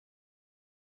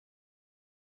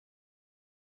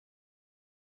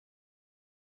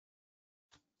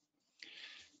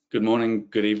Good morning,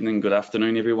 good evening, good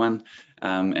afternoon, everyone,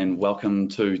 and welcome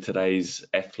to today's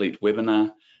athlete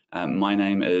webinar. My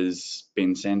name is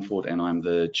Ben Sandford, and I'm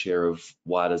the chair of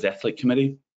WADA's Athlete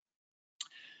Committee.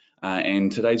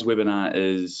 And today's webinar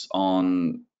is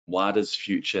on WADA's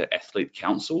Future Athlete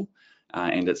Council,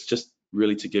 and it's just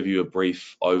really to give you a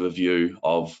brief overview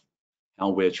of how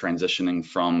we're transitioning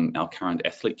from our current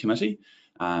athlete committee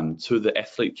to the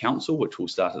Athlete Council, which will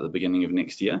start at the beginning of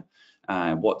next year.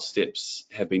 What steps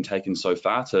have been taken so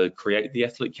far to create the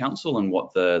Athlete Council, and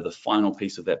what the final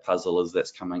piece of that puzzle is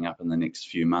that's coming up in the next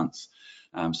few months.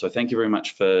 So thank you very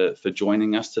much for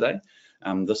joining us today.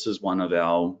 This is one of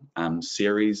our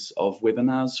series of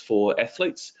webinars for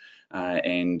athletes,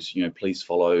 and please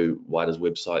follow WADA's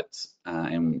website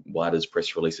and WADA's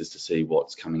press releases to see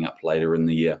what's coming up later in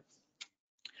the year.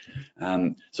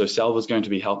 So Salva's going to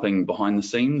be helping behind the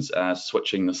scenes,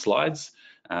 switching the slides.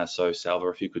 So Salva,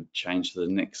 if you could change to the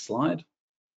next slide.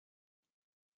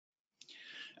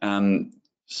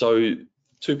 So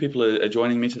two people are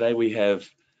joining me today. We have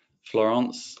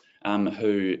Florence,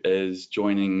 who is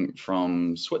joining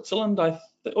from Switzerland.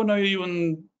 Oh no, you're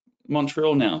in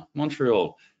Montreal now.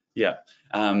 Montreal, yeah.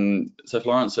 So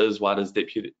Florence is WADA's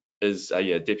Deputy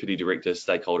Director,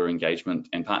 Stakeholder Engagement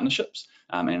and Partnerships,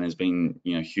 and has been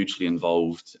hugely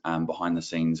involved behind the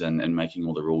scenes and making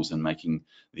all the rules and making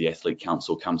the Athlete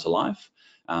Council come to life.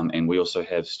 And we also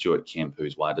have Stuart Kemp,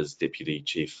 who's WADA's Deputy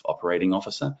Chief Operating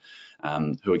Officer,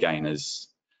 who again is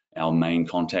our main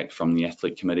contact from the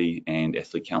Athlete Committee and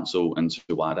Athlete Council into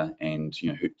WADA, and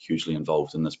hugely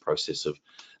involved in this process of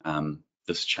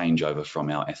this changeover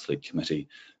from our Athlete Committee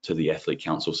to the Athlete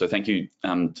Council. So thank you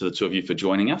to the two of you for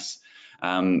joining us.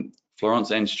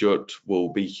 Florence and Stuart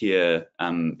will be here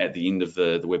at the end of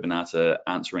the webinar to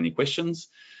answer any questions,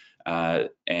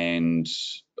 and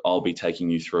I'll be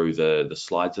taking you through the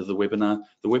slides of the webinar.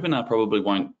 The webinar probably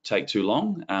won't take too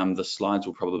long. The slides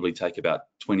will probably take about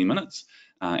 20 minutes,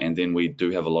 and then we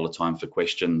do have a lot of time for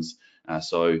questions.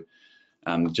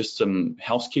 Just some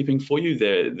housekeeping for you.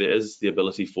 There is the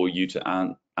ability for you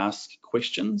to ask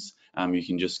questions. You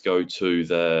can just go to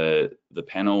the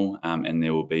panel, and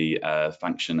there will be a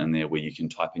function in there where you can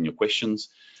type in your questions.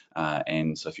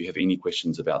 And so if you have any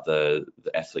questions about the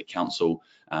Athlete Council,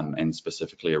 and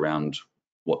specifically around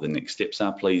what the next steps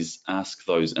are, please ask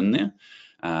those in there,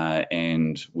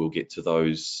 and we'll get to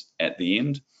those at the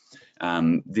end.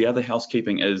 The other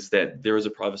housekeeping is that there is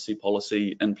a privacy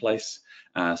policy in place,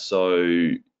 so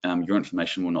your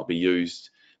information will not be used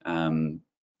in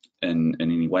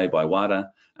any way by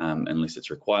WADA unless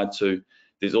it's required to.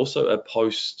 There's also a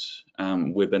post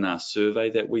webinar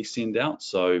survey that we send out,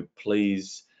 so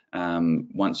please,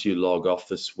 once you log off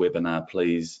this webinar,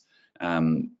 please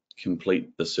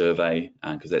complete the survey,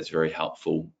 because that's very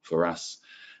helpful for us.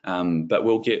 But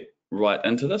we'll get right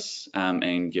into this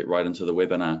and get right into the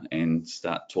webinar and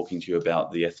start talking to you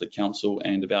about the Athlete Council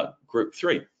and about Group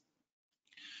 3.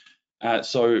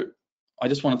 So I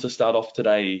just wanted to start off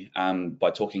today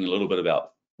by talking a little bit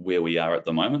about where we are at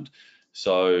the moment.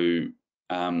 So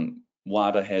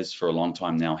WADA has for a long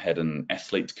time now had an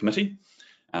athlete committee,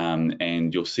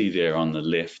 and you'll see there on the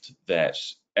left that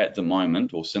at the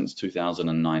moment, or since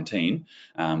 2019,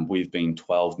 we've been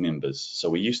 12 members. So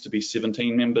we used to be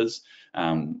 17 members.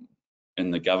 In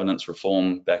the governance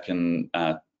reform back in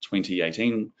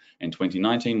 2018 and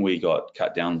 2019, we got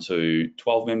cut down to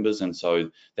 12 members, and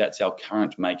so that's our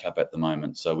current makeup at the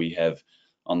moment. So we have,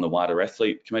 on the WADA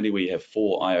Athlete Committee, we have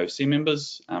 4 IOC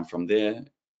members from their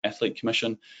Athlete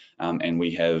Commission, and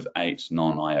we have 8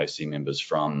 non-IOC members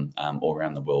from all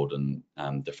around the world in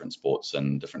different sports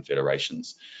and different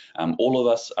federations. All of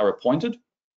us are appointed,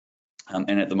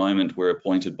 and at the moment we're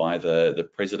appointed by the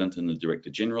President and the Director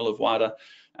General of WADA,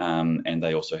 and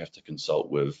they also have to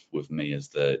consult with me as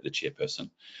the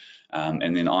chairperson.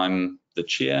 And then I'm the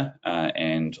chair,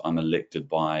 and I'm elected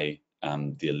by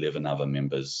the 11 other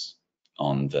members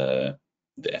on the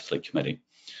Athlete Committee.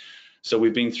 So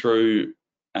we've been through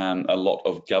a lot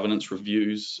of governance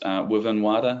reviews within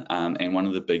WADA, and one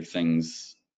of the big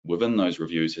things within those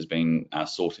reviews has been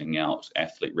sorting out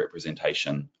athlete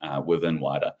representation within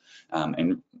WADA,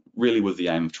 and really with the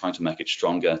aim of trying to make it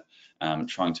stronger,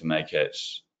 trying to make it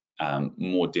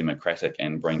more democratic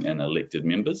and bring in elected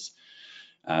members.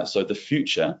 So the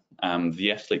future,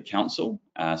 the Athlete Council,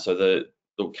 so the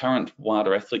current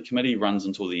WADA Athlete Committee runs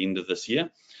until the end of this year,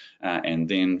 and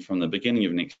then from the beginning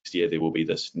of next year there will be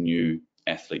this new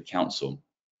Athlete Council,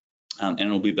 and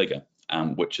it'll be bigger,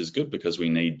 which is good because we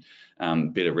need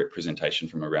better representation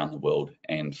from around the world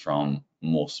and from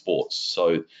more sports.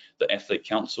 So the Athlete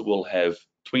Council will have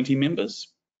 20 members,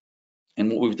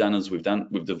 and what we've done is we've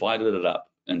divided it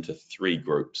up into 3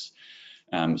 groups.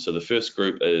 So the first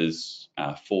group is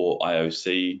 4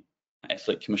 IOC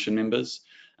Athlete Commission members,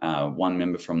 1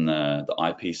 member from the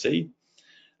IPC.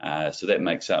 So that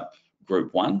makes up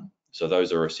Group 1. So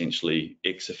those are essentially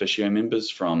ex officio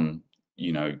members from,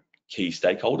 key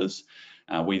stakeholders.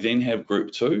 We then have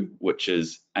Group 2, which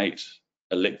is 8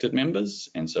 elected members.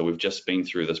 And so we've just been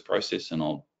through this process, and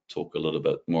I'll talk a little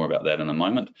bit more about that in a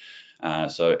moment.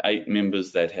 So 8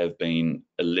 members that have been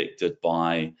elected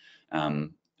by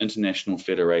international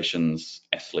federations,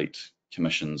 athlete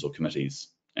commissions or committees.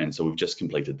 And so we've just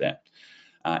completed that.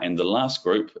 And the last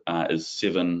group is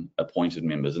 7 appointed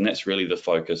members. And that's really the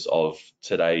focus of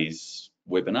today's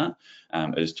webinar,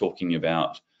 is talking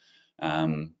about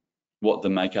what the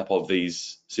makeup of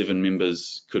these 7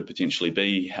 members could potentially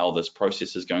be, how this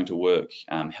process is going to work,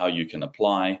 how you can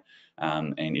apply,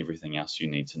 and everything else you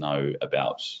need to know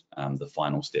about the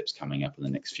final steps coming up in the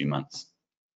next few months.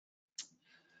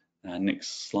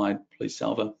 Next slide, please,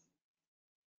 Salva.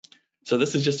 So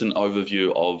this is just an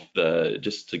overview of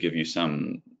just to give you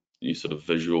some sort of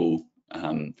visual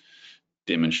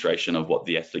demonstration of what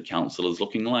the Athlete Council is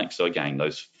looking like. So again,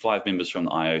 those 5 members from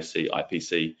the IOC,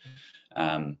 IPC,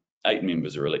 8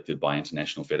 members are elected by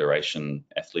International Federation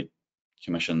Athlete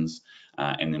Commissions,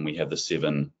 and then we have the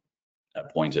 7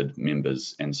 appointed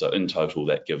members. And so in total,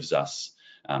 that gives us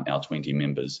our 20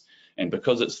 members. And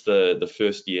because it's the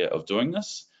first year of doing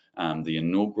this, the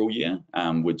inaugural year,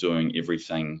 we're doing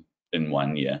everything in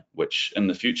 1 year, which in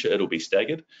the future it'll be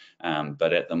staggered,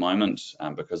 but at the moment,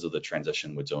 because of the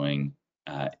transition, we're doing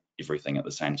everything at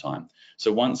the same time.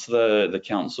 So once the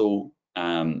council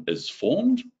is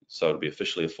formed, so it'll be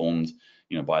officially formed,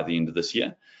 by the end of this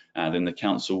year, then the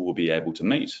council will be able to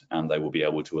meet. They will be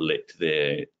able to elect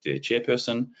their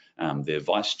chairperson, their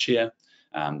vice chair.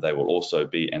 They will also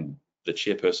be, and the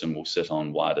chairperson will sit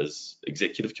on WADA's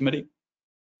executive committee.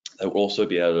 They will also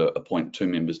be able to appoint 2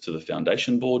 members to the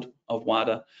foundation board of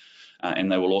WADA,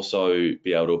 and they will also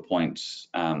be able to appoint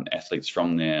athletes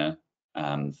from their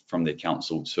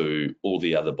council to all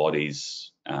the other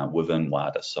bodies within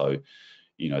WADA. So,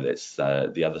 that's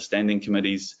the other standing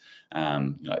committees,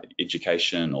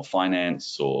 education or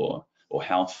finance or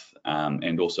health,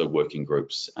 and also working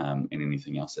groups and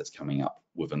anything else that's coming up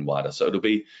within WADA. So it'll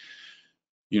be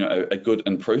a good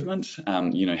improvement,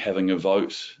 having a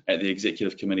vote at the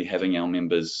executive committee, having our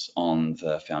members on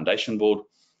the foundation board,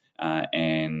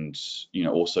 and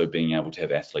also being able to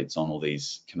have athletes on all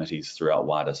these committees throughout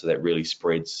WADA. So that really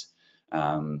spreads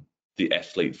the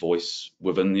athlete voice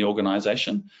within the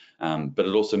organisation, but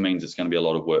it also means it's going to be a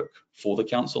lot of work for the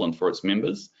council and for its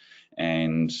members.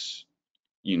 And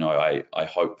I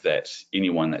hope that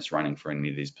anyone that's running for any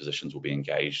of these positions will be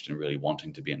engaged and really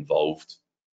wanting to be involved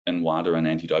in WADA and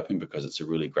anti-doping, because it's a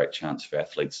really great chance for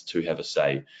athletes to have a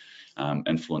say,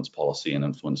 influence policy and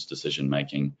influence decision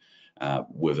making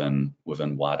within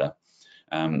WADA.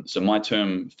 So my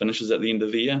term finishes at the end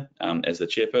of the year as the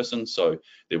chairperson, so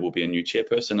there will be a new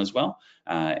chairperson as well,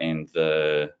 and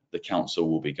the council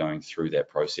will be going through that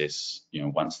process,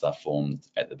 once they're formed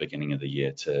at the beginning of the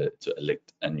year to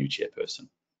elect a new chairperson.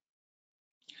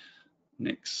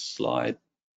 Next slide.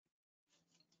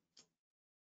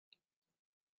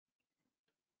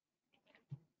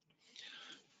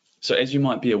 So as you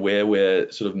might be aware,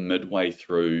 we're sort of midway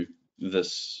through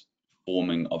this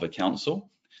forming of a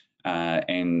council.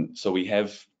 And so we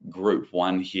have Group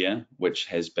 1 here, which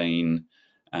has been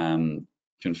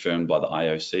confirmed by the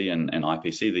IOC and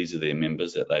IPC. These are their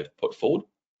members that they've put forward.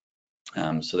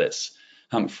 So that's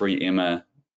Humphrey, Emma,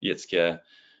 Yetska,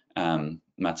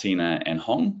 Martina and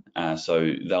Hong.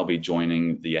 So they'll be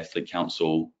joining the Athlete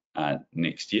Council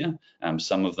next year.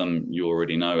 Some of them you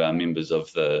already know are members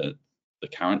of the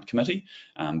current committee,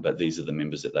 but these are the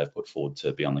members that they've put forward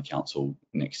to be on the council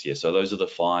next year. So those are the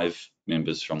 5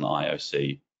 members from the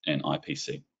IOC and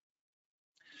IPC.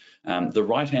 The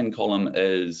right-hand column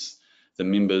is the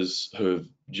members who have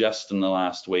just in the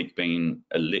last week been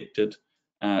elected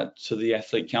to the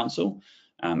Athlete Council,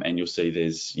 and you'll see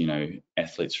there's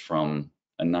athletes from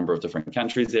a number of different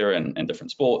countries there and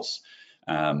different sports.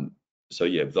 So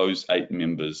yeah, those 8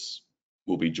 members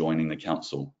will be joining the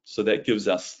council. So that gives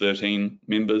us 13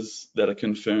 members that are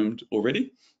confirmed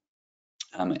already.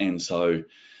 And so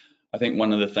I think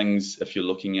one of the things, if you're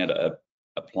looking at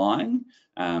applying,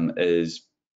 is,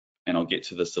 and I'll get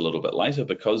to this a little bit later,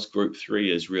 because Group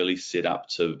 3 is really set up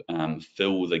to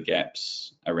fill the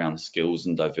gaps around skills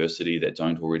and diversity that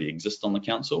don't already exist on the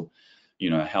council.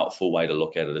 A helpful way to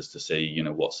look at it is to see,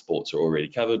 what sports are already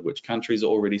covered, which countries are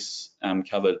already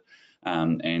covered,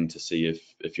 and to see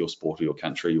if your sport or your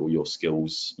country or your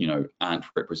skills, aren't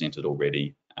represented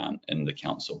already in the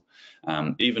council.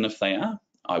 Even if they are,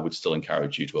 I would still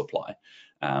encourage you to apply,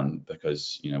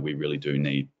 because we really do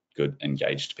need good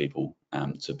engaged people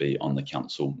to be on the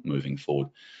council moving forward.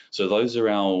 So those are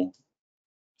our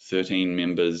 13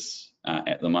 members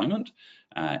at the moment,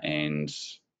 and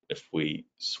if we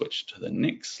switch to the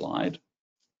next slide,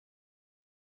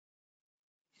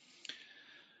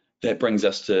 that brings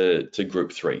us to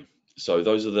group 3. So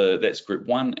that's group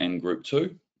 1 and group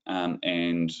 2,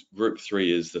 and group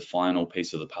 3 is the final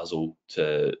piece of the puzzle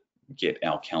to get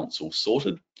our council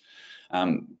sorted.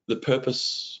 The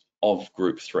purpose of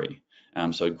group 3,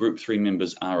 so group 3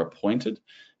 members are appointed.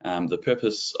 The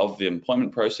purpose of the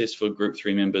appointment process for group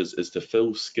 3 members is to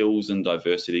fill skills and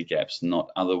diversity gaps not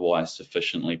otherwise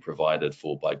sufficiently provided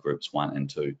for by groups 1 and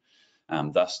 2.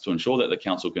 Thus to ensure that the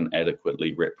council can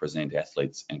adequately represent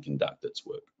athletes and conduct its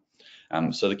work.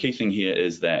 So the key thing here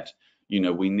is that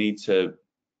we need to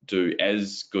do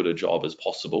as good a job as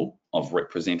possible of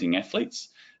representing athletes.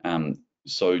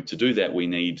 So to do that, we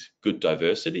need good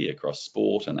diversity across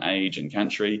sport and age and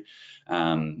country,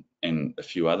 and a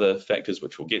few other factors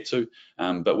which we'll get to.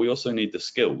 But we also need the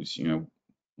skills.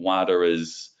 WADA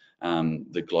is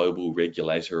the global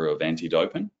regulator of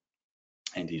anti-doping.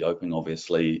 Anti-doping,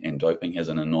 obviously, and doping has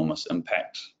an enormous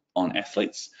impact on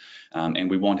athletes, and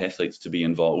we want athletes to be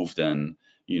involved in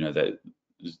the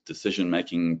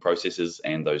decision-making processes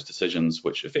and those decisions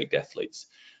which affect athletes.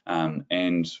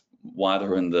 And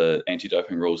WADA and the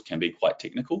anti-doping rules can be quite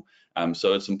technical,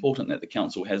 so it's important that the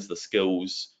council has the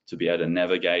skills to be able to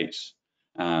navigate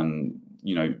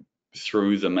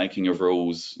through the making of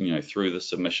rules, through the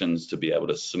submissions, to be able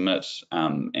to submit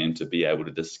and to be able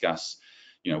to discuss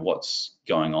what's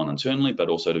going on internally, but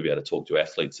also to be able to talk to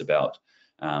athletes about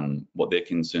what their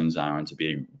concerns are, and to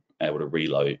be able to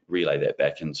relay that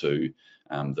back into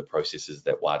the processes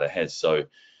that WADA has. So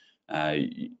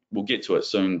we'll get to it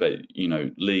soon, but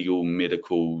legal,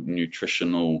 medical,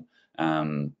 nutritional,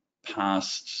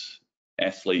 past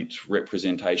athlete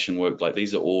representation work, like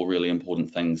these are all really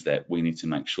important things that we need to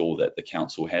make sure that the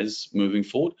council has moving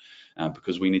forward,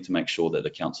 because we need to make sure that the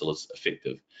council is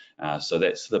effective. So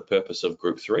that's the purpose of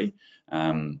group 3,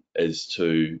 is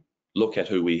to look at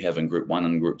who we have in group 1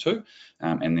 and group 2,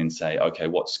 and then say, okay,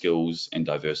 what skills and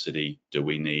diversity do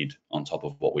we need on top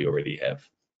of what we already have?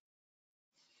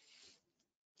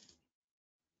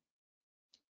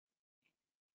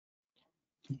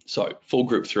 So for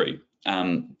group 3,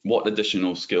 what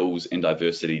additional skills and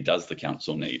diversity does the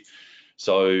council need?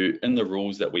 So in the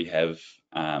rules that we have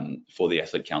for the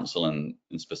Athlete Council, and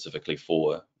specifically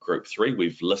for group 3,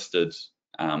 we've listed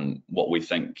what we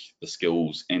think the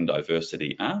skills and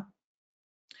diversity are.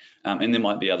 And there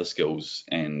might be other skills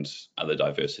and other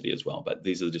diversity as well, but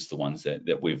these are just the ones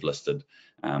that we've listed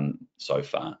so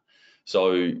far.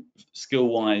 So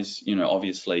skill-wise,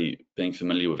 obviously being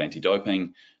familiar with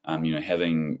anti-doping,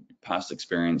 having past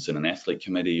experience in an athlete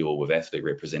committee or with athlete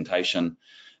representation,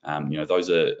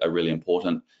 those are really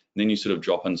important. And then you sort of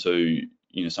drop into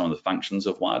some of the functions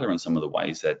of WADA and some of the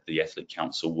ways that the Athlete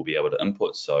Council will be able to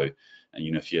input. So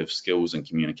if you have skills in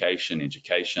communication,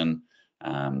 education,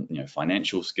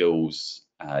 financial skills,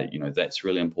 that's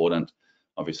really important.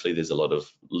 Obviously, there's a lot of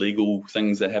legal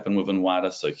things that happen within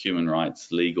WADA, so human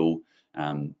rights, legal,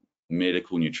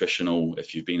 medical, nutritional.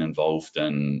 If you've been involved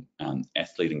in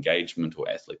athlete engagement or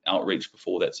athlete outreach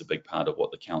before, that's a big part of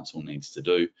what the council needs to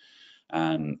do.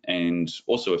 And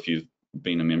also, if you've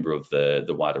been a member of the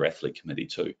WADA Athlete Committee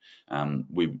too,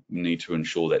 we need to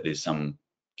ensure that there's some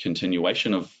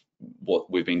continuation of what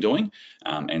we've been doing,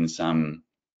 and some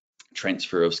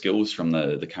transfer of skills from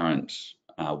the current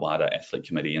WADA Athlete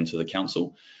Committee into the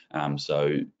council.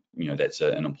 So that's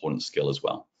an important skill as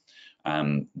well.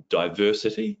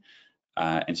 Diversity,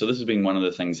 and so this has been one of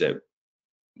the things that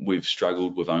we've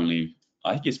struggled with, only,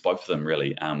 I guess both of them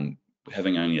really,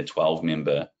 having only a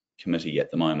 12-member committee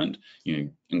at the moment.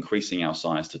 Increasing our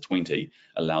size to 20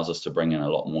 allows us to bring in a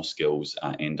lot more skills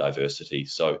and diversity.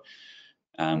 So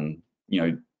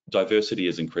diversity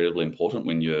is incredibly important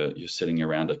when you're sitting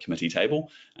around a committee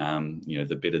table.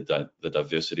 The better the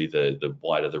diversity, the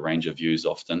wider the range of views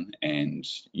often, and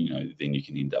then you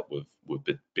can end up with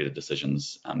better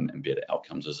decisions and better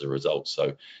outcomes as a result.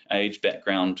 So age,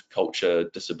 background, culture,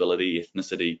 disability,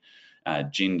 ethnicity,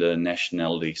 gender,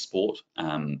 nationality, sport,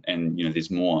 and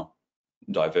there's more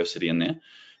diversity in there.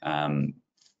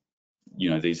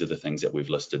 These are the things that we've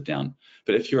listed down.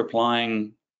 But if you're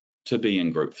applying to be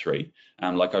in group 3,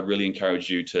 I'd really encourage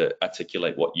you to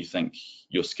articulate what you think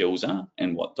your skills are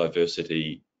and what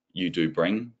diversity you do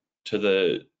bring to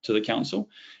the council,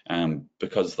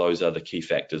 because those are the key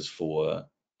factors for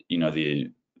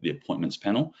the appointments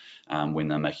panel when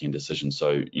they're making a decision.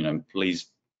 So, please,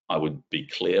 I would be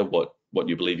clear what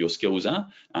you believe your skills are,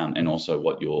 and also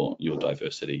what your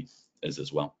diversity is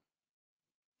as well.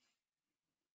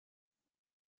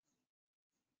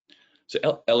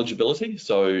 So eligibility.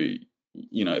 So,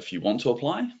 if you want to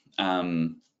apply,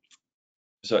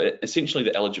 so essentially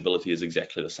the eligibility is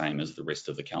exactly the same as the rest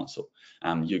of the council.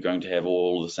 You're going to have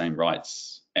all the same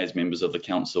rights as members of the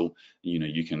council.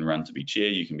 You can run to be chair,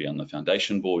 you can be on the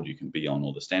foundation board, you can be on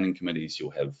all the standing committees,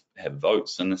 you'll have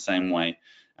votes in the same way.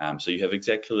 So you have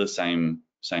exactly the same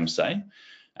say,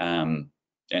 and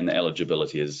the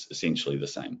eligibility is essentially the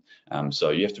same.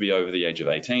 So you have to be over the age of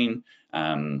 18.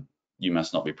 You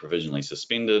must not be provisionally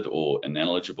suspended or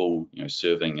ineligible,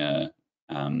 serving a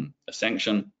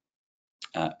sanction.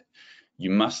 You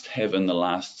must have in the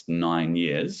last 9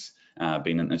 years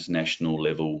been an international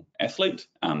level athlete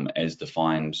as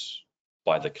defined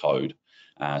by the code.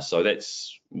 So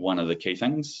that's one of the key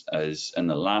things, is in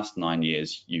the last 9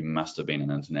 years, you must have been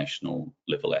an international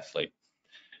level athlete.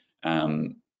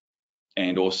 And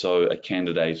also a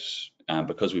candidate,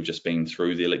 because we've just been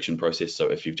through the election process. So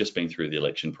if you've just been through the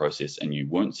election process and you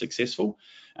weren't successful,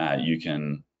 you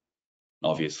can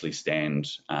obviously stand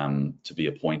to be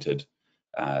appointed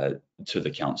to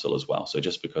the council as well. So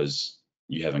just because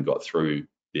you haven't got through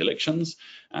the elections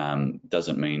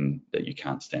doesn't mean that you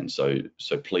can't stand. So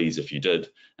please, if you did,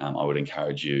 I would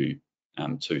encourage you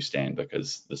to stand,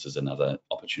 because this is another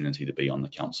opportunity to be on the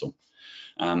council.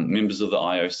 Members of the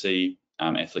IOC,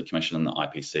 Athlete Commission, and the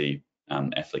IPC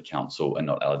Athlete Council are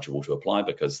not eligible to apply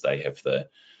because they have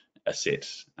a set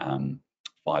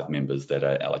 5 members that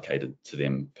are allocated to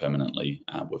them permanently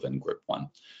within Group 1.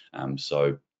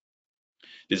 So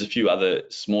there's a few other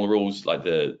smaller rules, like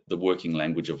the working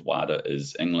language of WADA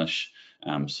is English,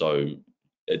 so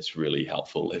it's really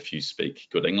helpful if you speak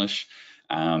good English.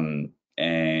 And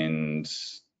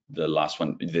the last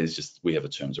one, we have a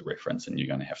terms of reference, and you're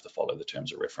going to have to follow the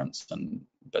terms of reference,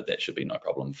 but that should be no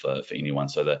problem for anyone.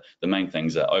 So the main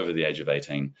things are over the age of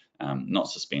 18, not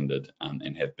suspended,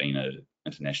 and have been an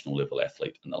international level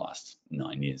athlete in the last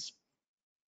 9 years.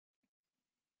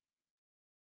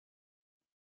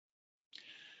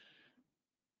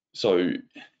 So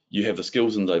you have the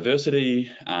skills and diversity.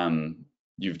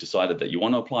 You've decided that you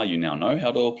want to apply. You now know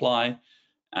how to apply,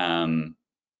 or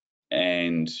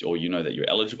you know that you're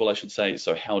eligible, I should say.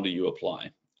 So how do you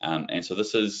apply? And so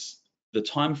this is the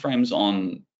timeframes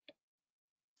on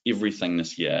everything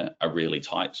this year are really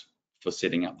tight for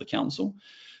setting up the council.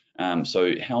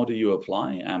 So how do you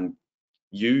apply?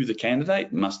 You, the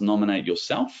candidate, must nominate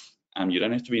yourself. You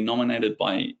don't have to be nominated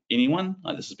by anyone.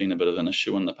 Like, this has been a bit of an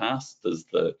issue in the past. There's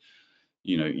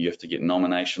you have to get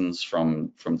nominations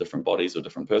from different bodies or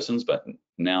different persons, but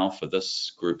now for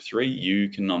this Group 3, you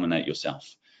can nominate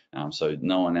yourself. So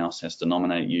no one else has to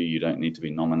nominate you. You don't need to be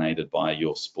nominated by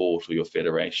your sport or your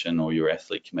federation or your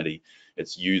athlete committee.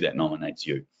 It's you that nominates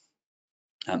you.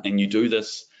 And you do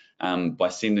this by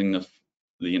sending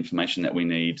the information that we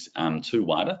need to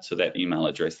WADA, to that email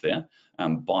address there,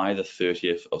 by the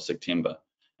 30th of September.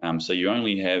 So you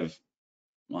only have,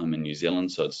 I'm in New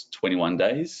Zealand, so it's 21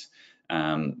 days.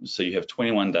 So you have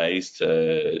 21 days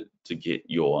to get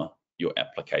your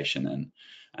application in.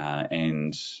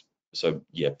 And so,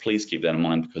 yeah, please keep that in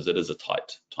mind, because it is a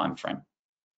tight time frame.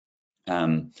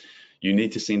 You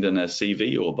need to send in a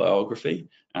CV or biography.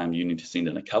 You need to send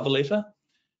in a cover letter.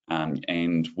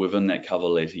 And within that cover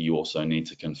letter, you also need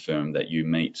to confirm that you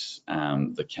meet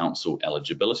the council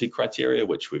eligibility criteria,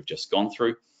 which we've just gone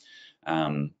through.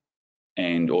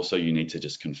 And also you need to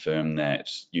just confirm that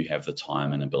you have the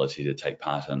time and ability to take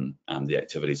part in the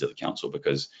activities of the council,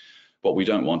 because what we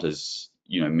don't want is,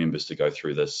 members to go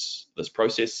through this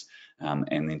process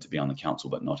and then to be on the council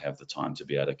but not have the time to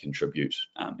be able to contribute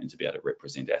and to be able to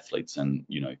represent athletes and,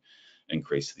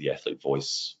 increase the athlete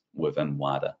voice within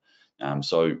WADA.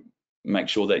 So make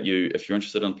sure that if you're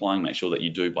interested in applying, make sure that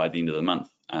you do by the end of the month,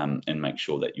 and make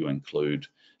sure that you include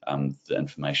the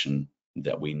information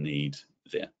that we need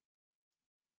there.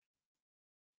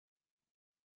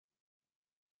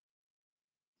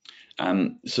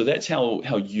 So that's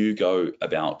how you go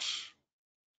about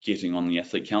getting on the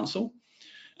Athlete Council.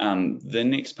 The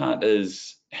next part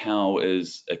is, how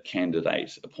is a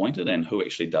candidate appointed and who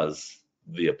actually does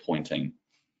the appointing?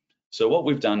 So what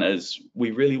we've done is,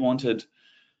 we really wanted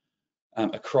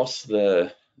across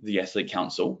the Athlete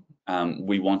Council,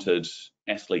 we wanted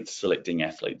athletes selecting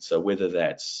athletes. So whether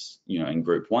that's, in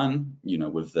Group 1,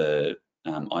 with the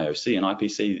IOC and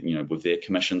IPC, with their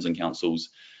commissions and councils,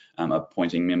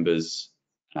 appointing members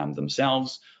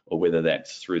themselves, or whether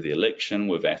that's through the election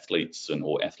with athletes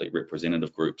or athlete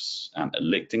representative groups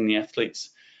electing the athletes.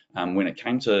 When it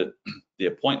came to the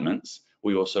appointments,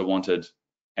 we also wanted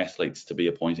athletes to be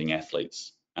appointing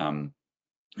athletes. And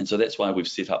so that's why we've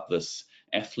set up this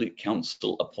Athlete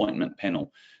Council appointment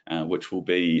panel, which will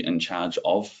be in charge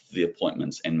of the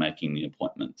appointments and making the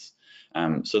appointments.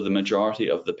 So the majority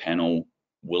of the panel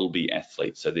will be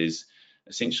athletes. So there's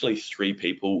essentially 3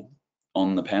 people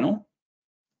on the panel,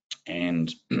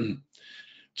 and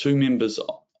 2 members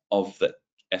of the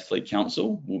Athlete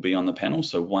Council will be on the panel.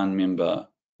 So 1 member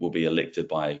will be elected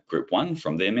by Group 1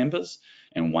 from their members,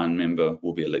 and 1 member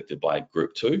will be elected by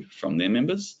Group 2 from their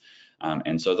members.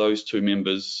 And so those 2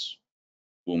 members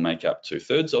will make up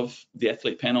 2/3 of the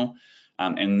athlete panel.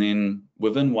 And then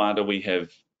within WADA, we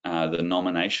have the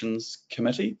nominations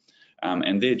committee,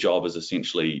 and their job is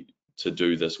essentially to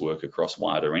do this work across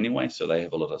WADA anyway. So they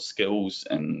have a lot of skills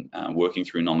in working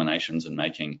through nominations and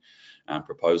making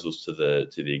proposals to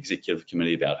the executive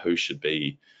committee about who should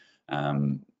be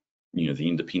the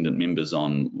independent members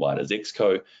on WADA's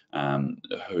Exco,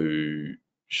 who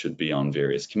should be on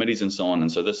various committees and so on.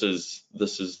 And so this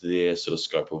is their sort of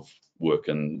scope of work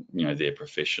and their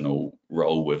professional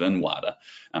role within WADA.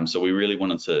 So we really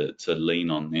wanted to lean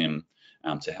on them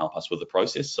to help us with the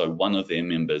process. So one of their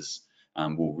members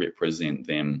will represent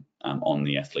them on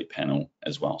the athlete panel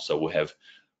as well. So we'll have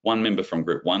 1 member from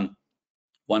Group 1,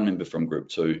 1 member from Group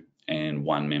 2, and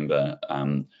 1 member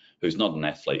who's not an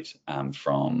athlete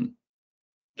from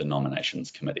the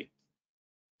nominations committee.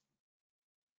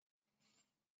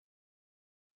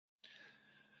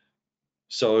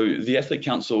 So the Athlete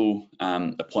Council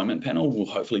appointment panel will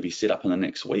hopefully be set up in the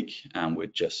next week. We're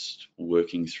just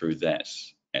working through that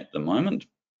at the moment.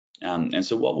 And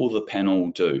so what will the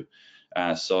panel do?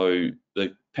 So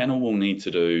the panel will need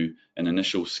to do an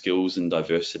initial skills and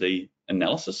diversity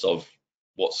analysis of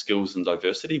what skills and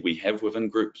diversity we have within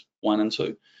Groups 1 and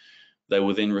 2. They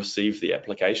will then receive the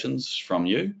applications from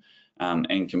you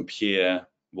and compare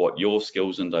what your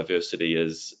skills and diversity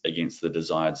is against the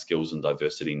desired skills and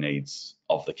diversity needs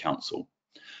of the council.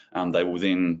 They will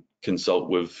then consult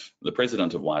with the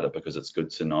president of WADA, because it's good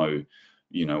to know,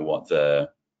 what the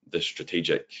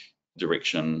strategic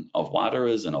direction of WADA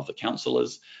is and of the council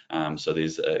is. So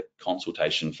there's a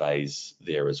consultation phase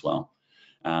there as well.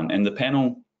 And the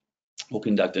panel will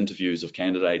conduct interviews of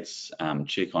candidates,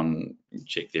 check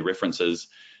their references,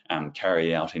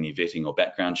 carry out any vetting or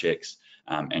background checks,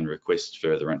 and request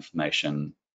further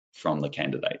information from the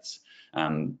candidates.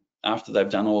 After they've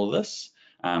done all of this,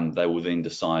 they will then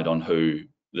decide on who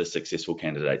the successful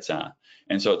candidates are.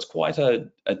 And so it's quite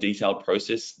a detailed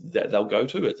process that they'll go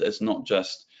to. It's not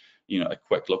just a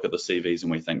quick look at the CVs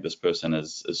and we think this person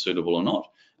is suitable or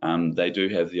not. They do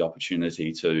have the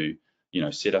opportunity to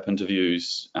set up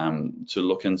interviews, to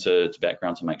look into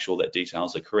background to make sure that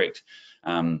details are correct,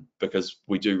 because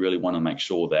we do really want to make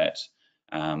sure that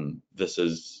this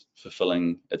is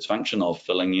fulfilling its function of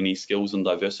filling any skills and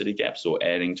diversity gaps or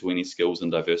adding to any skills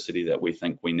and diversity that we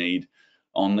think we need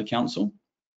on the council.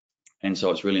 And so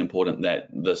it's really important that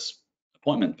this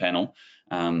appointment panel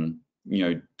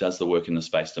does the work in the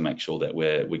space to make sure that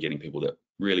we're getting people that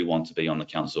really want to be on the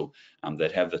council,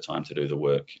 that have the time to do the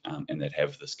work, and that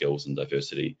have the skills and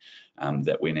diversity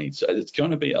that we need. So it's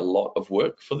going to be a lot of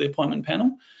work for the appointment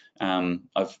panel.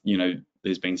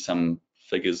 There's been some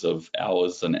figures of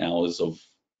hours and hours of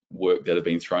work that have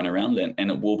been thrown around,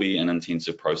 and it will be an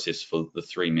intensive process for the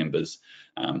 3 members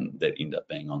that end up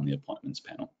being on the appointments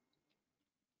panel.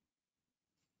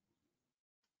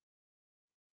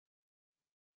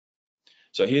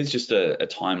 So here's just a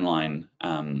timeline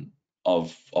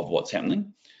of what's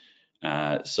happening.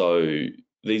 So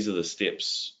these are the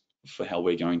steps for how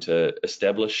we're going to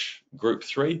establish Group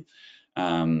 3.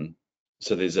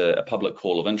 So there's a public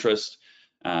call of interest.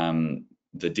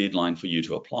 The deadline for you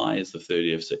to apply is the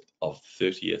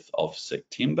 30th of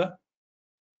September.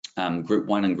 Group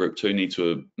 1 and Group 2 need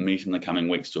to meet in the coming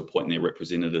weeks to appoint their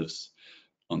representatives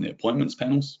on the appointments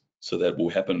panels. So that will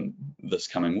happen this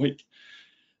coming week.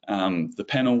 The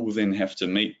panel will then have to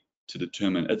meet to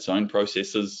determine its own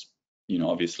processes.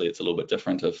 Obviously it's a little bit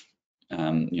different if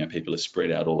people are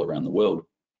spread out all around the world.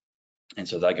 And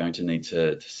so they're going to need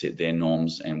to set their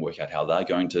norms and work out how they're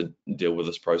going to deal with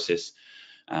this process.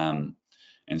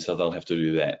 And so they'll have to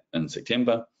do that in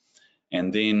September.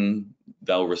 And then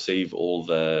they'll receive all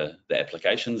the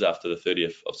applications after the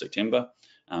 30th of September,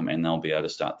 and they'll be able to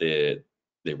start their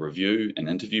review and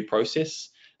interview process,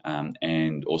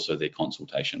 and also their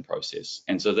consultation process.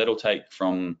 And so that'll take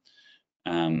from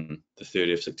the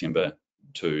 30th of September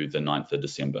to the 9th of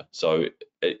December. So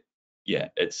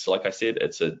it's like I said,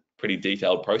 it's a pretty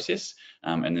detailed process,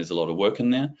 and there's a lot of work in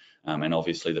there. And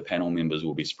obviously the panel members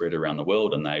will be spread around the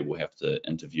world, and they will have to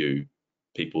interview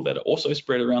people that are also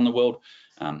spread around the world.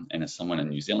 And as someone in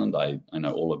New Zealand, I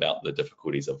know all about the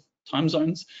difficulties of time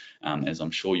zones, as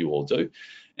I'm sure you all do.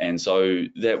 And so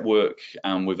that work,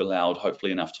 we've allowed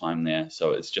hopefully enough time there.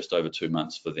 So it's just over 2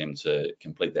 months for them to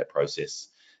complete that process.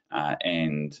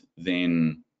 And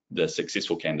then the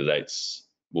successful candidates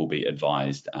will be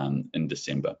advised in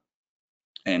December.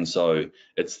 And so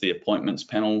it's the appointments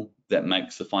panel that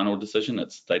makes the final decision.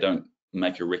 They don't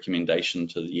make a recommendation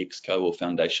to the Exco or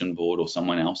Foundation Board or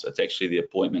someone else. It's actually the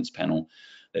appointments panel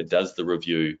that does the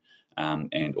review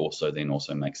and also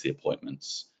makes the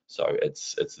appointments. So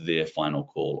it's their final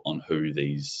call on who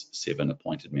these 7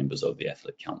 appointed members of the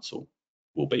Athlete Council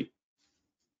will be.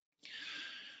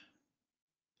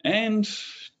 And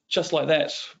just like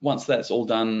that, once that's all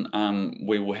done,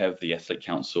 we will have the Athlete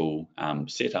Council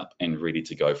set up and ready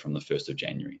to go from the 1st of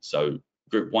January. So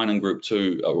Group 1 and Group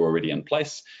 2 are already in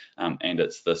place, and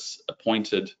it's this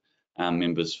appointed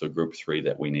members for Group 3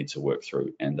 that we need to work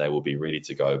through, and they will be ready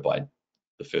to go by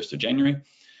the 1st of January.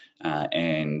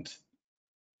 And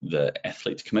the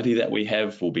athlete committee that we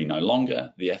have will be no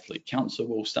longer. The Athlete Council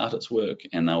will start its work,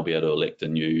 and they'll be able to elect a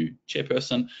new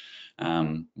chairperson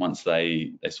once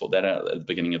they sort that out at the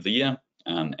beginning of the year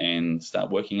and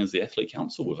start working as the Athlete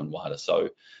Council within WADA. So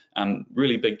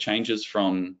really big changes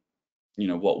from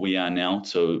what we are now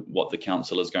to what the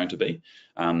council is going to be,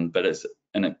 but it's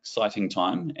an exciting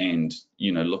time, and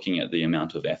looking at the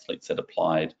amount of athletes that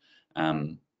applied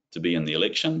to be in the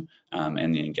election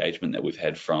and the engagement that we've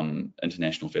had from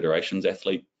international federations,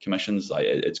 athlete commissions,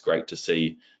 it's great to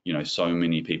see so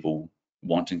many people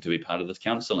wanting to be part of this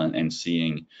council and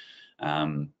seeing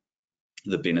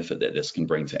the benefit that this can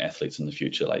bring to athletes in the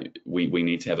future. Like we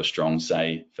need to have a strong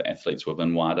say for athletes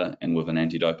within WADA and within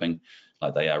anti-doping.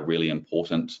 Like they are really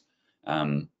important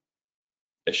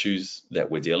issues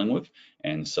that we're dealing with.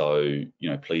 And so,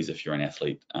 please, if you're an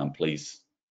athlete, please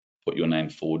put your name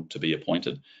forward to be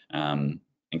appointed.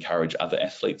 Encourage other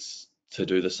athletes to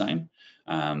do the same.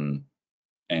 And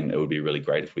it would be really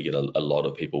great if we get a lot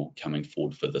of people coming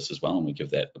forward for this as well, and we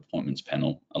give that appointments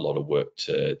panel a lot of work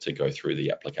to go through the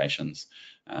applications.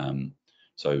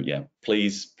 So yeah,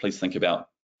 please think about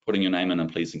putting your name in,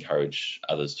 and please encourage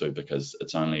others too, because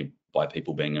it's only by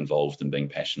people being involved and being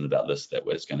passionate about this that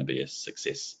it's going to be a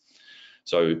success.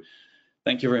 So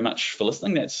thank you very much for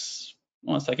listening. It's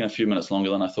taken a few minutes longer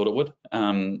than I thought it would.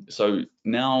 So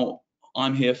now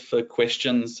I'm here for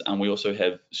questions, and we also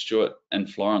have Stuart and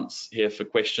Florence here for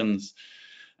questions.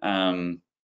 I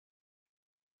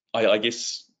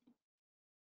guess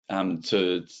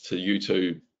to you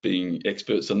two being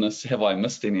experts in this, have I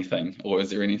missed anything, or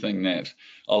is there anything that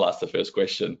I'll ask the first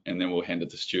question and then we'll hand it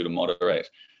to Stuart to moderate?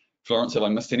 Florence, have I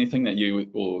missed anything that you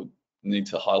or need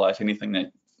to highlight, anything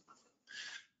that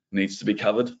needs to be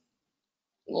covered?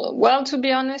 Well, to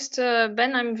be honest,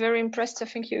 Ben, I'm very impressed. I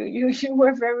think you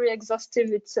were very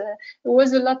exhaustive. It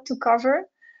was a lot to cover,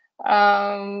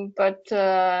 but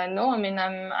no, I mean,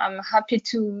 I'm happy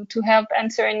to help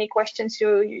answer any questions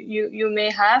you may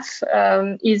have,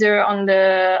 either on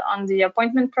the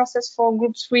appointment process for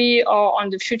Group 3 or on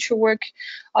the future work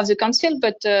of the council.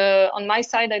 But on my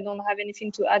side, I don't have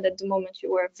anything to add at the moment.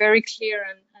 You were very clear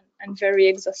and very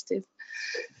exhaustive.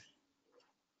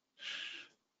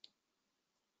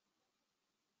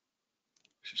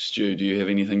 Stu, do you have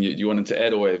anything you wanted to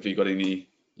add, or have you got any?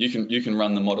 You can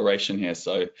run the moderation here,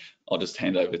 so I'll just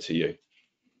hand over to you.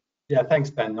 Yeah, thanks,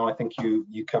 Ben. No, I think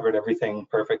you covered everything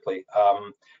perfectly,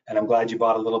 and I'm glad you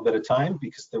bought a little bit of time,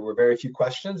 because there were very few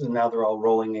questions, and now they're all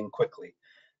rolling in quickly.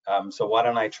 So why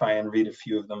don't I try and read a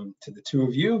few of them to the two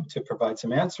of you to provide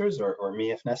some answers, or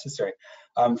me if necessary.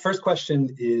 First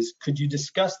question is, could you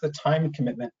discuss the time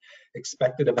commitment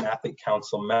expected of an athlete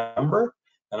council member?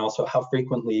 And also, how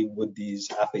frequently would these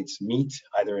athletes meet,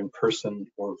 either in person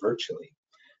or virtually?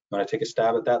 You want to take a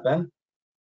stab at that, Ben?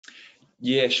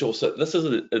 Yeah, sure. So this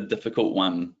is a difficult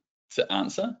one to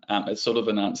answer. It's sort of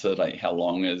an answer like, how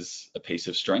long is a piece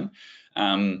of string?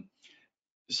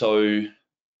 So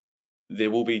there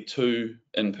will be 2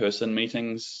 in-person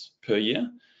meetings per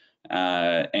year.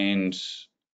 And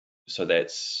so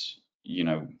that's,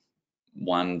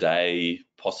 1 day,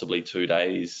 possibly 2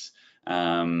 days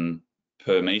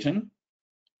per meeting.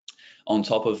 On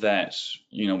top of that,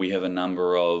 we have a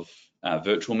number of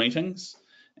virtual meetings,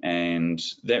 and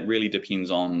that really depends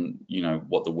on,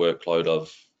 what the workload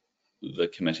of the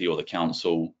committee or the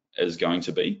council is going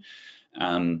to be.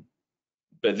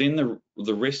 But then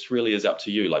the rest really is up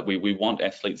to you. Like we want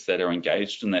athletes that are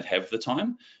engaged and that have the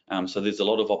time. So there's a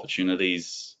lot of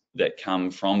opportunities that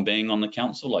come from being on the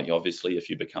council. Like obviously,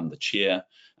 if you become the chair,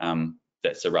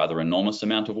 that's a rather enormous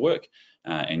amount of work.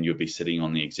 And you'll be sitting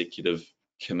on the executive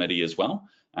committee as well.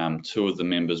 2 of the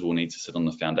members will need to sit on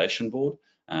the foundation board,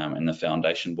 and the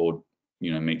foundation board,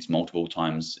 meets multiple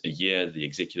times a year. The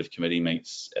executive committee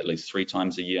meets at least 3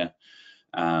 times a year.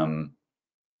 And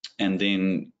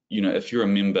then, if you're a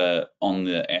member on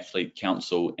the athlete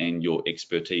council and your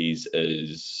expertise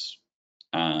is,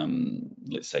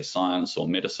 let's say, science or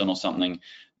medicine or something,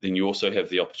 then you also have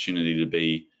the opportunity to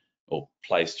be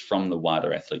placed from the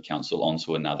WADA Athlete Council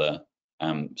onto another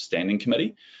standing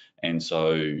committee. And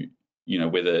so,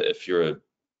 whether if you're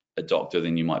a doctor,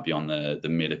 then you might be on the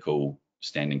medical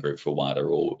standing group for WADA,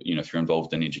 or if you're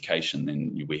involved in education,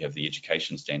 then we have the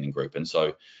education standing group. And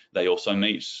so they also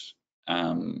meet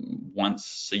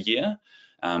once a year,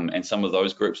 and some of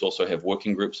those groups also have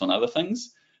working groups on other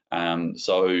things.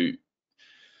 So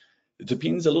it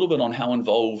depends a little bit on how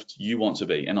involved you want to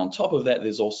be. And on top of that,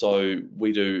 there's also,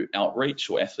 we do outreach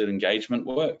or athlete engagement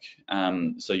work.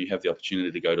 So you have the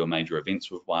opportunity to go to major events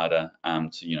with WADA,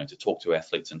 to talk to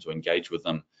athletes and to engage with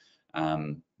them.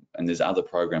 And there's other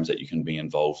programs that you can be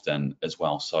involved in as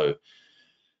well. So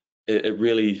it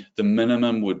really, the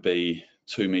minimum would be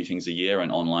 2 meetings a year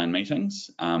and online meetings.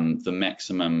 The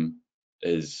maximum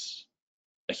is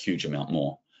a huge amount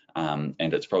more. And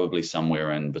it's probably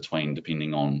somewhere in between,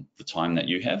 depending on the time that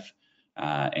you have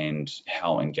and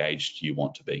how engaged you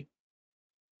want to be.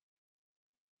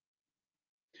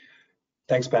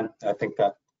 Thanks, Ben. I think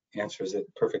that answers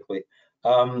it perfectly.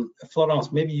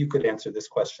 Florence, maybe you could answer this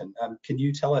question. Can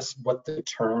you tell us what the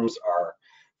terms are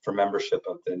for membership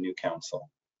of the new council?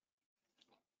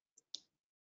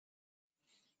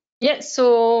 Yes,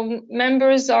 so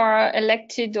members are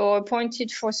elected or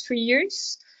appointed for 3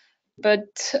 years,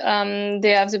 but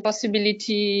they have the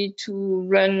possibility to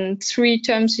run 3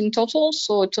 terms in total,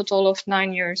 so a total of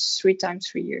 9 years, 3 times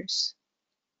 3 years.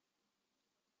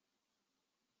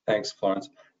 Thanks, Florence.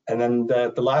 And then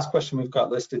the last question we've got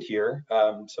listed here,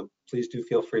 so please do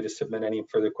feel free to submit any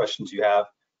further questions you have.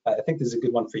 I think this is a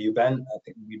good one for you, Ben. I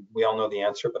think we all know the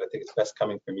answer, but I think it's best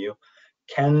coming from you.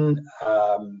 Can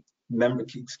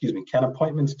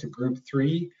appointments to Group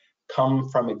 3 come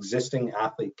from existing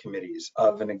athlete committees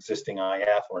of an existing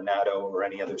IF or NATO or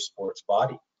any other sports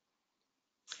body?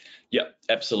 Yeah,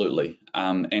 absolutely.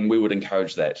 And we would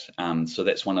encourage that. So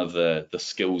that's one of the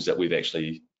skills that we've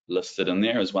actually listed in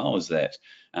there as well, is that,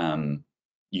 a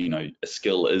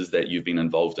skill is that you've been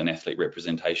involved in athlete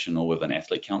representation or with an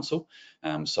athlete council.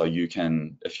 So you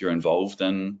can, if you're involved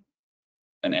in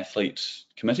an athlete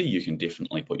committee, you can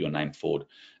definitely put your name forward.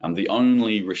 The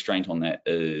only restraint on that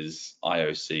is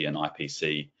IOC and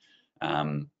IPC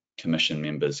commission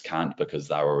members can't, because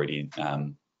they're already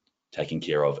taken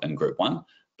care of in Group 1.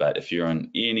 But if you're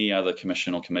in any other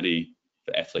commission or committee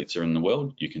that athletes are in the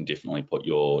world, you can definitely put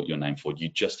your name forward. You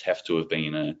just have to have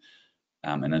been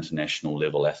an international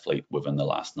level athlete within the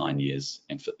last 9 years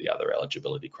and fit the other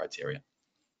eligibility criteria.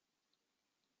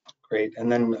 Great.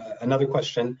 And then another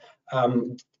question,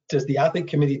 does the athlete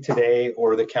committee today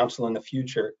or the council in the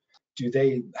future, do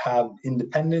they have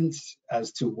independence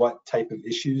as to what type of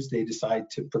issues they decide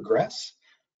to progress?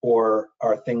 Or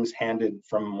are things handed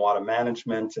from WADA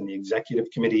management and the executive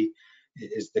committee?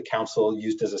 Is the council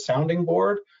used as a sounding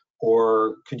board?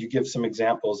 Or could you give some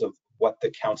examples of what the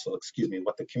council,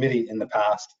 what the committee in the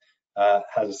past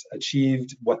has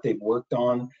achieved, what they've worked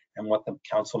on, and what the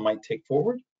council might take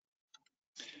forward?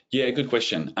 Yeah, good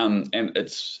question. And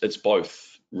it's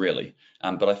both, really.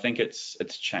 But I think it's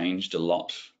changed a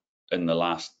lot in the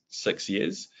last 6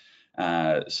 years.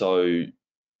 So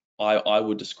I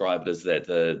would describe it as that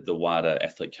the WADA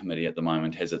Athlete Committee at the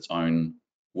moment has its own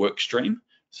work stream.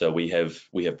 So we have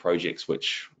projects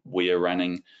which we are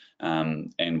running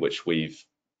and which we've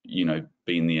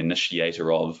been the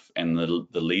initiator of and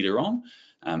the leader on.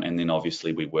 And then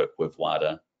obviously we work with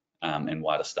WADA and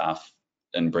WADA staff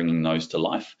in bringing those to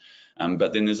life.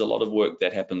 But then there's a lot of work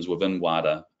that happens within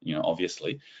WADA,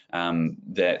 obviously,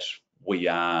 that we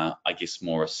are, I guess,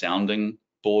 more a sounding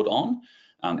board on.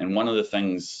 And one of the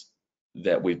things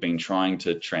that we've been trying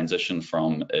to transition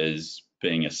from is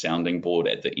being a sounding board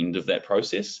at the end of that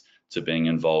process to being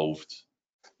involved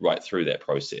right through that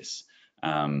process.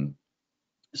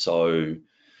 So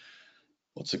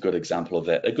what's a good example of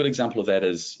that? A good example of that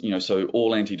is, so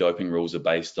all anti-doping rules are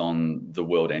based on the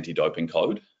World Anti-Doping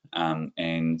Code.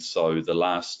 And so the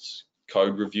last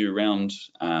code review round,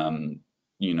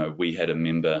 we had a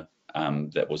member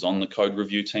that was on the code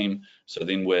review team. So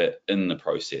then we're in the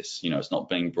process. It's not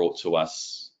being brought to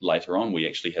us later on. We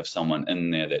actually have someone in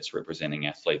there that's representing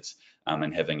athletes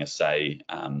and having a say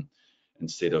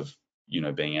instead of,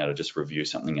 being able to just review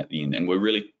something at the end. And we're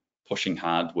really pushing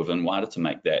hard within WADA to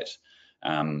make that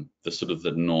the sort of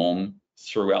the norm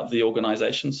throughout the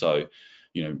organization. So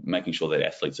making sure that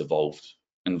athletes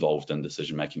involved in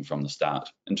decision making from the start.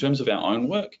 In terms of our own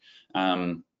work,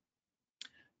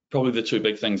 probably the two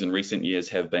big things in recent years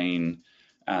have been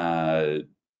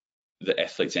the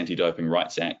Athletes Anti-Doping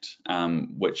Rights Act,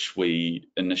 which we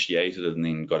initiated and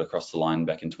then got across the line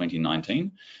back in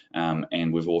 2019.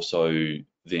 And we've also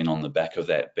then on the back of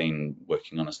that been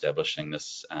working on establishing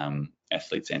this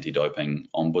Athletes Anti-Doping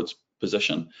Ombuds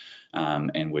position.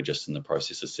 And we're just in the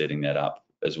process of setting that up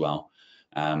as well.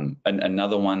 And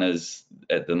another one is,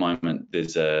 at the moment,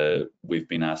 we've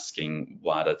been asking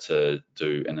WADA to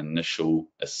do an initial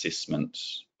assessment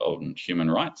on human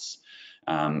rights.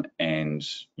 And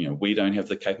we don't have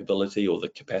the capability or the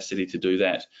capacity to do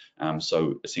that.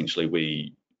 So essentially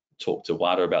we talk to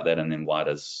WADA about that, and then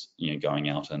WADA's going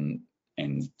out and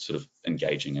sort of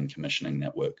engaging and commissioning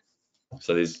that work.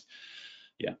 So there's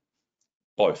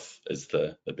both is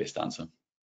the best answer.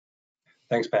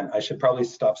 Thanks, Ben. I should probably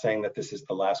stop saying that this is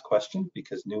the last question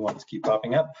because new ones keep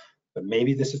popping up, but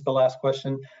maybe this is the last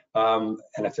question. And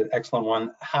it's an excellent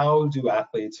one. How do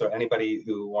athletes or anybody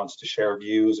who wants to share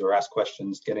views or ask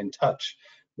questions get in touch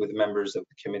with members of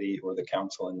the committee or the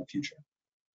council in the future?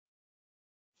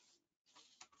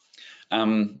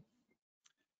 I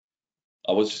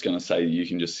was just going to say you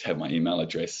can just have my email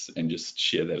address and just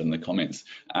share that in the comments.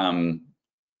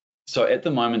 So at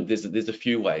the moment, there's a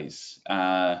few ways,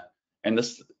 and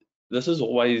this is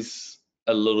always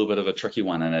a little bit of a tricky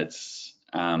one, and it's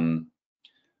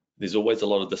there's always a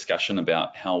lot of discussion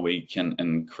about how we can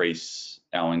increase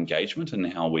our engagement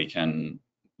and how we can,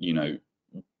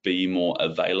 be more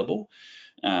available.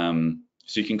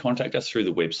 So you can contact us through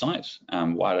the website.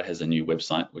 WADA has a new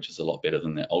website, which is a lot better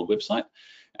than their old website.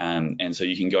 And so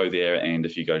you can go there, and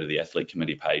if you go to the athlete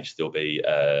committee page, there'll be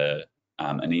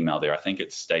an email there. I think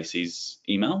it's Stacey's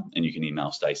email, and you can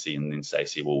email Stacey, and then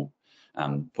Stacey will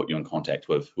put you in contact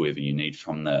with whoever you need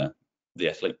from the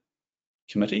athlete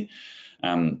committee.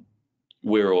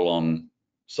 We're all on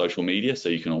social media, so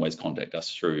you can always contact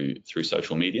us through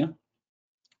social media.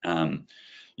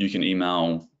 You can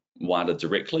email WADA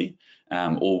directly,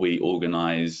 or we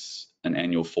organise an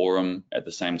annual forum at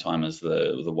the same time as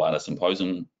the WADA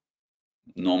symposium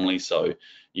normally. So,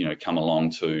 come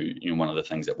along to one of the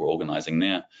things that we're organising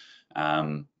there.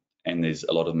 And there's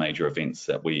a lot of major events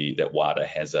that WADA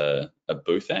has a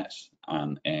booth at,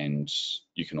 and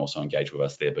you can also engage with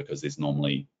us there because there's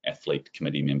normally athlete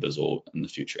committee members or in the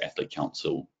future athlete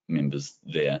council members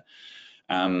there.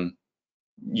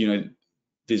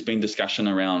 There's been discussion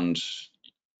around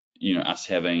us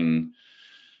having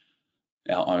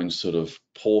our own sort of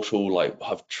portal. Like,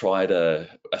 I've tried a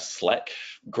Slack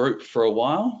group for a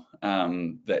while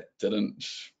that didn't,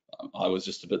 I was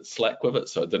just a bit slack with it,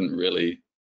 so it didn't really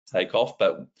take off.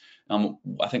 But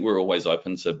I think we're always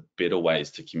open to better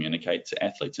ways to communicate to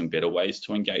athletes and better ways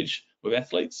to engage with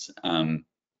athletes. And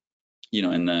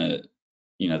the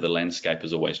landscape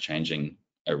is always changing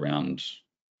around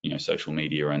social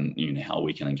media and how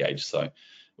we can engage. So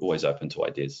always open to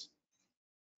ideas.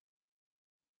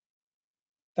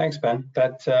 Thanks, Ben.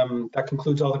 That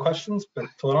concludes all the questions, but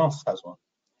Florence has one.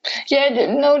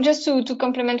 Yeah, no, just to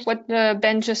complement what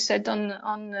Ben just said on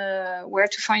where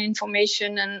to find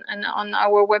information and on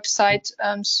our website.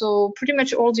 So pretty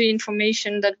much all the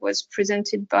information that was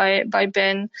presented by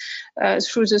Ben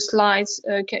through the slides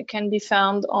can be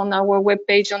found on our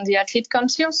webpage on the Athlete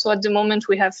Council. So at the moment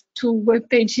we have two web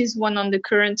pages, one on the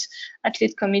current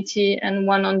Athlete Committee and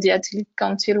one on the Athlete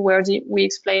Council, where we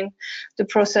explain the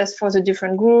process for the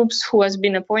different groups, who has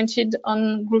been appointed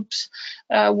on groups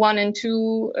 1 and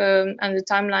 2, and the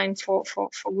timeline for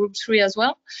group 3 as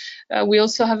well. We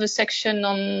also have a section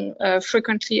on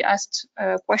frequently asked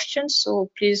questions, so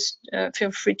please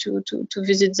feel free to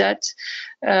visit that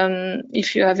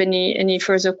if you have any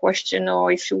further question,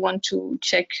 or if you want to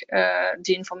check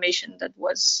the information that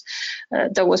was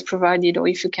provided, or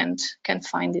if you can't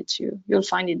find it, you'll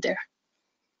find it there.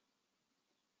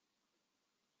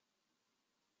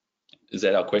 Is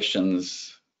that our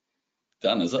questions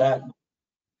done, is it?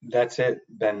 That's it,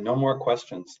 Ben. No more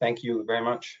questions. Thank you very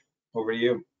much. Over to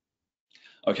you.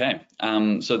 Okay,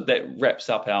 so that wraps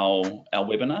up our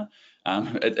webinar.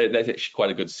 That's actually quite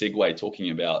a good segue,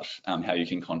 talking about how you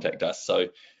can contact us. So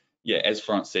yeah, as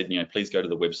Florence said, please go to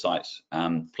the website.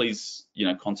 Please,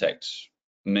 contact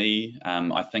me.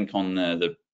 I think on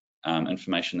the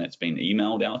information that's been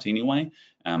emailed out anyway,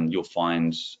 you'll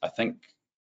find, I think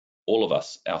all of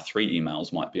us, our 3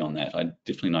 emails might be on that. I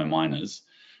definitely know mine is.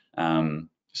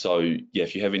 So yeah,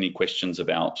 if you have any questions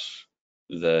about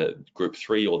the group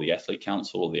 3 or the athlete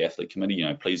council or the athlete committee,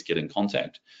 please get in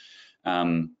contact.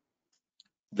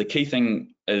 The key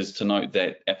thing is to note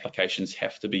that applications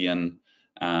have to be in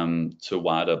to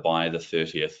WADA by the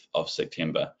 30th of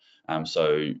September.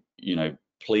 So, you know,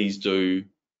 please do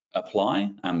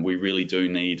apply. We really do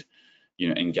need, you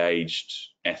know, engaged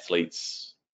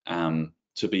athletes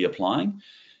to be applying.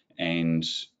 And,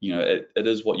 you know, it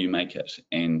is what you make it.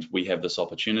 And we have this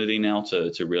opportunity now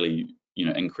to really, you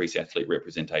know, increase athlete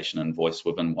representation and voice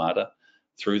within WADA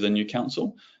through the new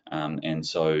council. And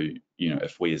so, you know,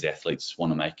 if we as athletes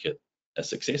want to make it a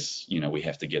success, you know, we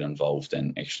have to get involved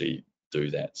and actually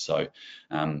do that. So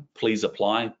please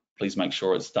apply. Please make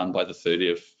sure it's done by the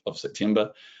 30th of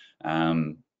September.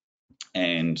 And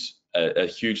a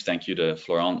huge thank you to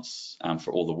Florence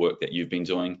for all the work that you've been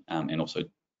doing, and also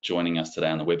joining us today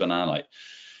on the webinar. Like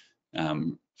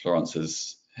Florence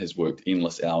has worked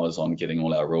endless hours on getting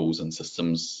all our rules and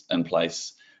systems in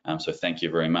place. So thank you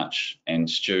very much. And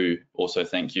Stu, also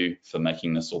thank you for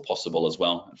making this all possible as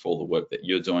well, and for all the work that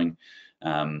you're doing.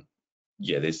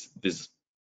 Yeah, there's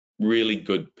really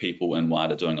good people in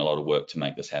WADA doing a lot of work to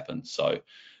make this happen. So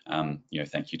you know,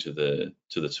 thank you to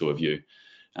the two of you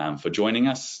for joining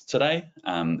us today.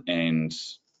 And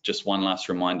just one last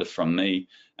reminder from me,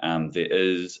 there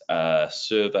is a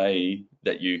survey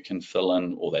that you can fill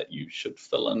in, or that you should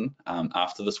fill in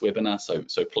after this webinar.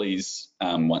 So please,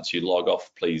 once you log off,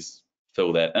 please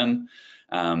fill that in.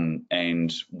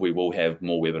 And we will have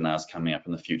more webinars coming up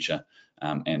in the future.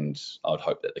 And I would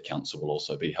hope that the council will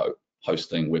also be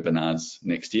hosting webinars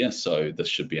next year. So this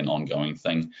should be an ongoing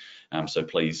thing. So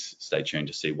please stay tuned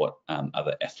to see what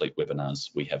other athlete webinars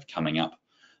we have coming up.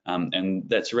 And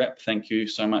that's a wrap. Thank you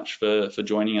so much for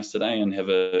joining us today, and have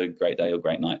a great day or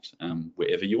great night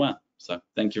wherever you are. So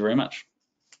thank you very much.